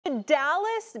Should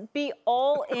Dallas be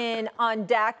all in on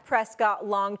Dak Prescott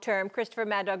long term? Christopher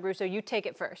Mad Dog Russo, you take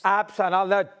it first. Absolutely. I'll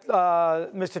let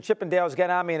Mr. Chippendales get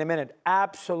on me in a minute.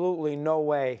 Absolutely no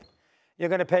way. You're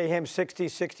going to pay him $60,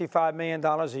 $65 million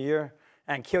a year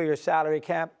and kill your salary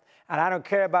cap. And I don't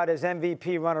care about his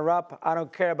MVP runner-up. I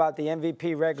don't care about the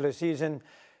MVP regular season.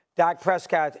 Dak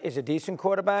Prescott is a decent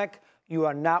quarterback. You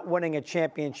are not winning a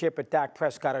championship with Dak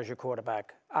Prescott as your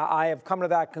quarterback. I have come to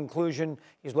that conclusion.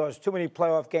 He's lost too many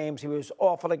playoff games. He was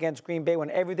awful against Green Bay when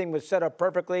everything was set up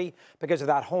perfectly because of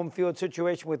that home field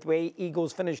situation with the way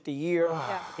Eagles finished the year.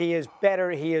 Yeah. He is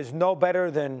better. He is no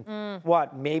better than,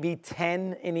 what, maybe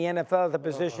 10 in the NFL at the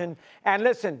position. And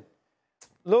listen,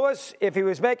 Louis, if he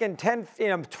was making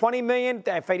 20 million,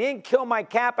 if I didn't kill my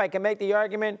cap, I can make the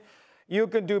argument you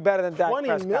can do better than Dak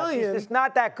Prescott. 20 million? He's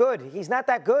not that good. He's not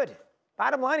that good.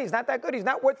 Bottom line, he's not that good. He's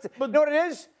not worth it. You know what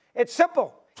it is? It's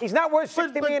simple. He's not worth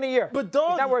 $60 million a year. But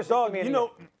dog, he's not worth $60 million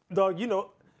a year.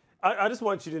 I just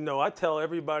want you to know, I tell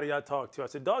everybody I talk to, I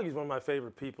said, Doggy's one of my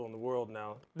favorite people in the world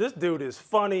now. This dude is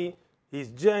funny. He's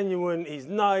genuine. He's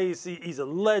nice. He's a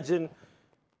legend.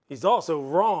 He's also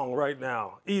wrong right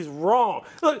now. He's wrong.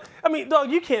 Look, I mean,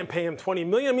 dog, you can't pay him $20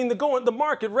 million. I mean, the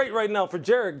market rate right now for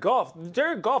Jared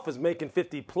Goff is making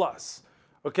 50 plus.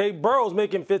 Okay, Burrow's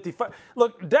making 55.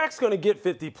 Look, Dak's going to get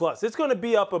 50 plus. It's going to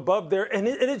be up above there, and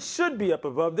it should be up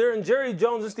above there. And Jerry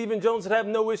Jones and Stephen Jones would have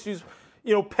no issues,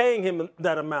 paying him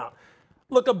that amount.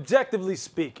 Look, objectively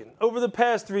speaking, over the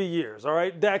past 3 years, all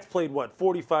right, Dak's played,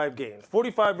 45 games,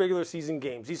 45 regular season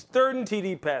games. He's third in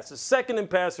TD passes, second in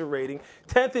passer rating,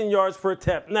 10th in yards per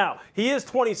attempt. Now, he is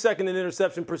 22nd in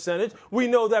interception percentage. We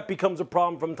know that becomes a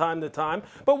problem from time to time.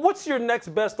 But what's your next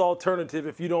best alternative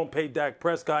if you don't pay Dak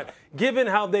Prescott, given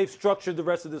how they've structured the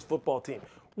rest of this football team?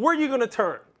 Where are you going to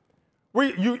turn?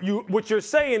 What you're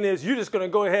saying is you're just going to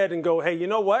go ahead and go, hey, you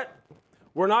know what?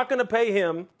 We're not going to pay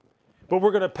him. But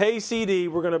we're going to pay CD,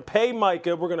 we're going to pay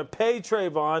Micah, we're going to pay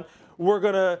Trayvon. We're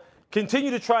going to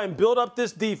continue to try and build up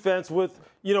this defense with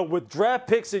draft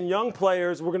picks and young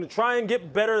players. We're going to try and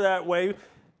get better that way.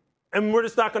 And we're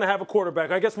just not going to have a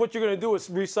quarterback. I guess what you're going to do is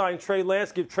re-sign Trey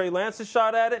Lance, give Trey Lance a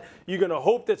shot at it. You're going to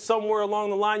hope that somewhere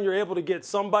along the line you're able to get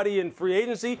somebody in free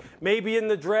agency, maybe in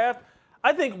the draft.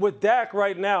 I think with Dak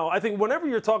right now, I think whenever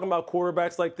you're talking about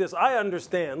quarterbacks like this, I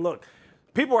understand. Look,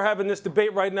 people are having this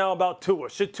debate right now about Tua.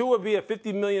 Should Tua be a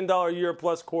 $50 million a year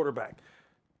plus quarterback?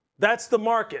 That's the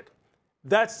market.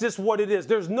 That's just what it is.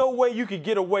 There's no way you could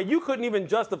get away. You couldn't even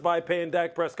justify paying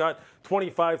Dak Prescott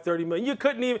 $25, $30 million. You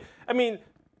couldn't even. I mean,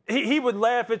 he would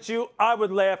laugh at you. I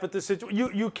would laugh at the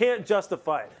situation. You can't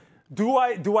justify it. Do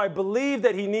I believe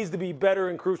that he needs to be better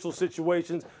in crucial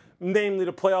situations, namely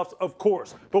the playoffs? Of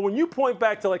course. But when you point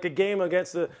back to like a game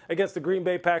against the Green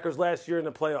Bay Packers last year in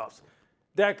the playoffs,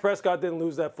 Dak Prescott didn't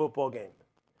lose that football game.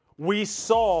 We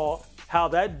saw how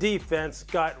that defense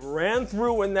got ran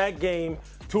through in that game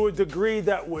to a degree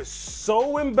that was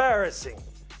so embarrassing.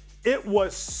 It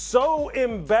was so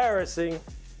embarrassing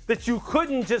that you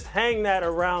couldn't just hang that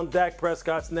around Dak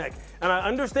Prescott's neck. And I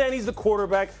understand he's the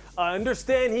quarterback. I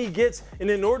understand he gets an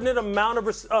inordinate amount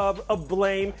of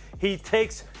blame. He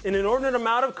takes an inordinate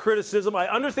amount of criticism. I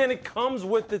understand it comes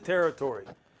with the territory.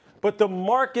 But the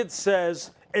market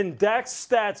says, and Dak's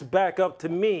stats back up to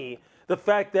me, the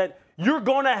fact that you're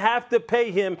going to have to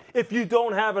pay him if you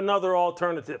don't have another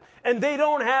alternative. And they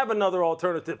don't have another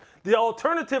alternative. The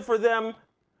alternative for them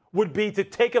would be to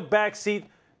take a backseat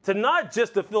to not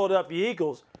just the Philadelphia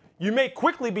Eagles. You may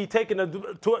quickly be taking a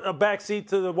backseat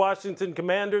to the Washington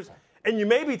Commanders, and you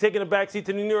may be taking a backseat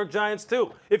to the New York Giants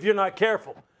too, if you're not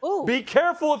careful. Ooh. Be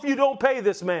careful if you don't pay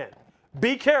this man.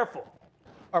 Be careful.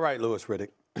 All right, Louis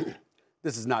Riddick.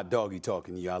 This is not Doggy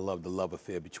talking to you. I love the love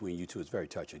affair between you two. It's very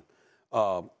touching.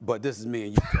 But this is me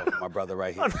and you talking, my brother,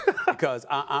 right here. Because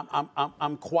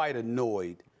I'm quite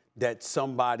annoyed that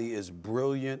somebody as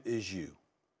brilliant as you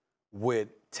would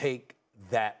take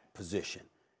that position.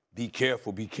 Be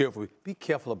careful, be careful. Be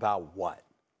careful about what?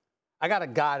 I got a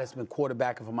guy that's been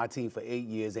quarterbacking for my team for 8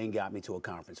 years, ain't got me to a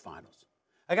conference finals.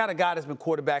 I got a guy that's been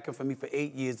quarterbacking for me for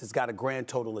 8 years that's got a grand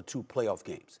total of 2 playoff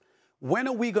games. When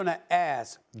are we going to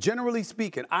ask, generally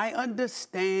speaking, I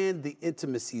understand the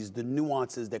intimacies, the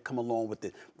nuances that come along with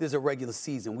it. There's a regular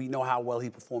season. We know how well he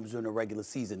performs during the regular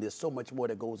season. There's so much more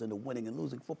that goes into winning and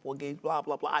losing football games, blah,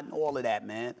 blah, blah. I know all of that,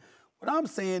 man. What I'm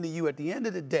saying to you, at the end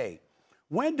of the day,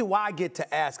 when do I get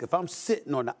to ask if I'm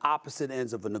sitting on the opposite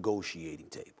ends of a negotiating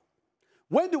table?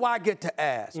 When do I get to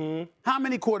ask, how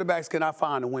many quarterbacks can I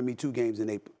find to win me 2 games in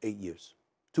 8 years?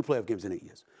 2 playoff games in 8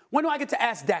 years. When do I get to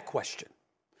ask that question?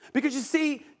 Because you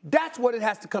see, that's what it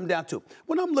has to come down to.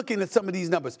 When I'm looking at some of these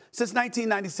numbers, since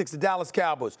 1996, the Dallas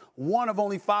Cowboys, one of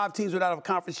only 5 teams without a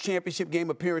conference championship game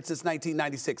appearance since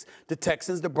 1996. The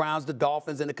Texans, the Browns, the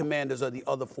Dolphins, and the Commanders are the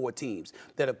other 4 teams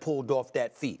that have pulled off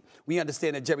that feat. We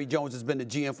understand that Jerry Jones has been the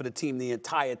GM for the team the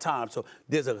entire time, so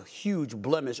there's a huge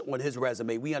blemish on his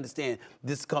resume. We understand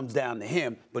this comes down to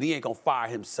him, but he ain't going to fire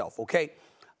himself, okay?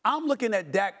 I'm looking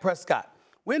at Dak Prescott.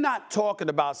 We're not talking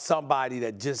about somebody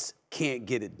that just can't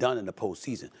get it done in the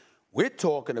postseason. We're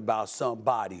talking about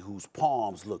somebody whose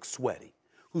palms look sweaty,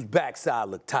 whose backside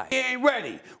look tight. He ain't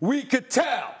ready. We could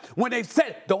tell when they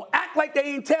said, don't act like they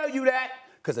ain't tell you that,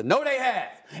 because I know they have.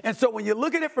 And so when you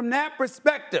look at it from that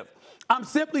perspective, I'm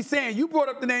simply saying, you brought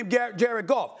up the name Jared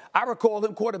Goff. I recall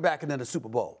him quarterbacking in the Super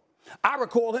Bowl. I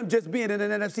recall him just being in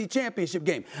an NFC Championship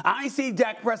game. I ain't seen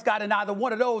Dak Prescott in either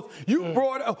one of those. You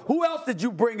brought who else did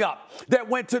you bring up that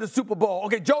went to the Super Bowl?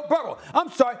 Okay, Joe Burrow. I'm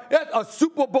sorry, that's a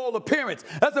Super Bowl appearance.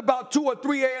 That's about 2 or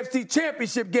 3 AFC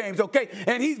Championship games, okay?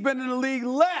 And he's been in the league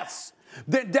less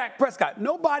than Dak Prescott.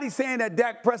 Nobody's saying that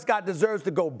Dak Prescott deserves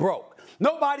to go broke.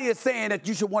 Nobody is saying that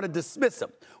you should want to dismiss him.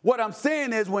 What I'm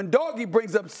saying is when Doggy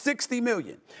brings up $60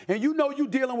 million, and you know you're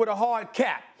dealing with a hard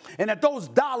cap, and that those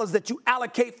dollars that you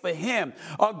allocate for him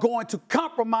are going to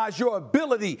compromise your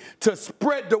ability to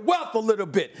spread the wealth a little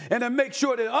bit and to make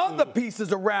sure that other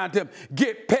pieces around him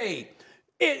get paid,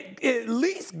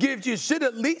 it should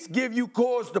at least give you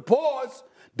cause to pause.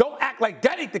 Don't act like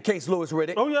that ain't the case, Louis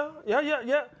Riddick. Oh,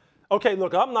 yeah. Okay,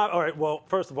 look, I'm not, all right, well,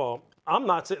 first of all, I'm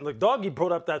not saying, look, Doggy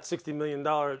brought up that $60 million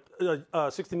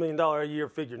a year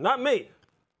figure, not me.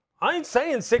 I ain't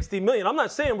saying $60 million. I'm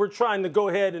not saying we're trying to go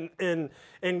ahead and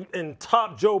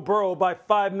top Joe Burrow by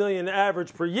 $5 million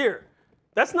average per year.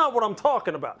 That's not what I'm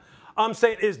talking about. I'm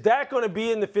saying, is Dak going to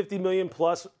be in the $50 million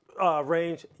plus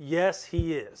range? Yes,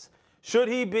 he is. Should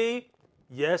he be?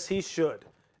 Yes, he should.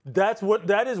 That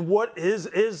is what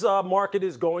his market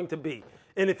is going to be.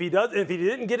 And if he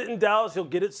didn't get it in Dallas, he'll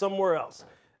get it somewhere else.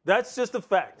 That's just a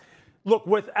fact. Look,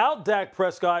 without Dak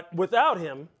Prescott, without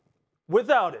you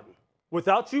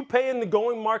paying the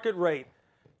going market rate,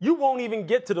 you won't even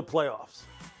get to the playoffs.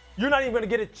 You're not even going to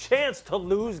get a chance to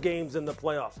lose games in the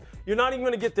playoffs. You're not even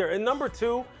going to get there. And number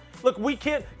 2, look, we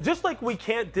can't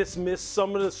dismiss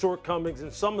some of the shortcomings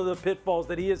and some of the pitfalls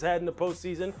that he has had in the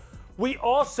postseason. We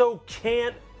also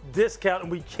can't discount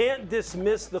and we can't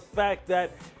dismiss the fact that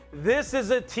this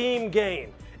is a team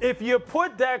game. If you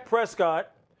put Dak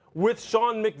Prescott with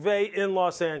Sean McVay in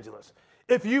Los Angeles,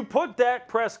 if you put Dak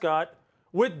Prescott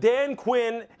with Dan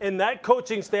Quinn and that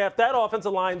coaching staff, that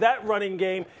offensive line, that running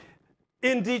game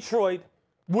in Detroit,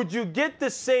 would you get the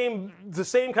same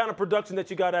kind of production that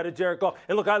you got out of Jared Goff?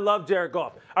 And look, I love Jared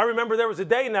Goff. I remember there was a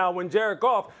day now when Jared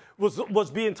Goff was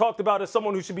being talked about as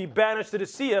someone who should be banished to the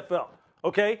CFL,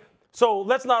 okay? So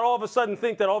let's not all of a sudden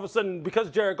think that all of a sudden because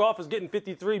Jared Goff is getting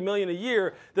 $53 million a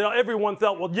year that everyone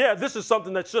felt, well, yeah, this is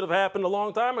something that should have happened a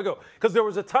long time ago. Because there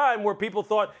was a time where people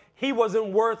thought he wasn't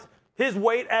worth his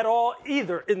weight at all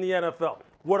either in the NFL.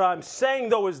 What I'm saying,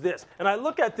 though, is this, and I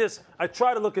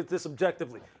try to look at this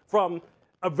objectively from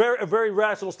a very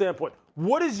rational standpoint.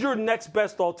 What is your next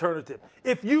best alternative?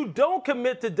 If you don't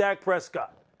commit to Dak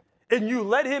Prescott and you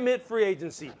let him hit free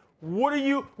agency, what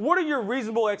are your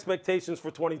reasonable expectations for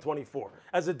 2024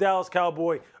 as a Dallas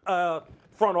Cowboy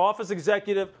front office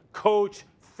executive, coach,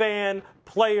 fan,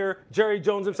 player, Jerry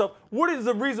Jones himself? What is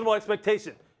the reasonable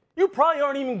expectation? You probably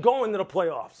aren't even going to the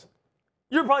playoffs.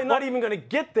 You're probably not even going to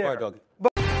get there. All right, Doug.